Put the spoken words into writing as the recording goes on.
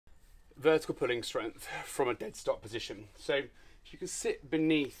vertical pulling strength from a dead stop position. So you can sit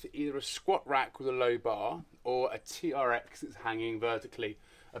beneath either a squat rack with a low bar or a TRX that's hanging vertically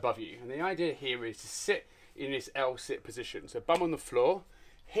above you. And the idea here is to sit in this L-sit position. So bum on the floor,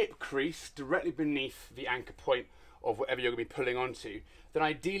 hip crease directly beneath the anchor point of whatever you're going to be pulling onto. Then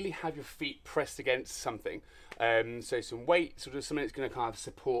ideally have your feet pressed against something. So some weight, sort of something that's going to kind of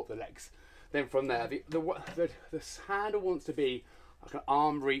support the legs. Then from there, the handle wants to be like an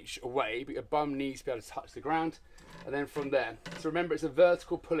arm reach away, but your bum needs to be able to touch the ground. And then from there, so remember it's a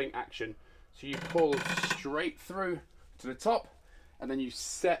vertical pulling action. So you pull straight through to the top, and then you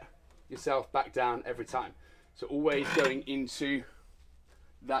set yourself back down every time. So always going into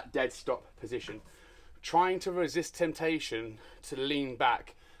that dead stop position. Trying to resist temptation to lean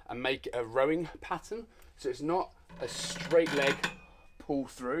back and make it a rowing pattern. So it's not a straight leg pull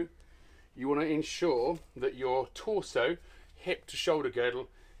through. You want to ensure that your torso, hip to shoulder girdle,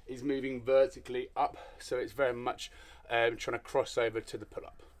 is moving vertically up. So it's very much trying to cross over to the pull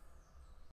up.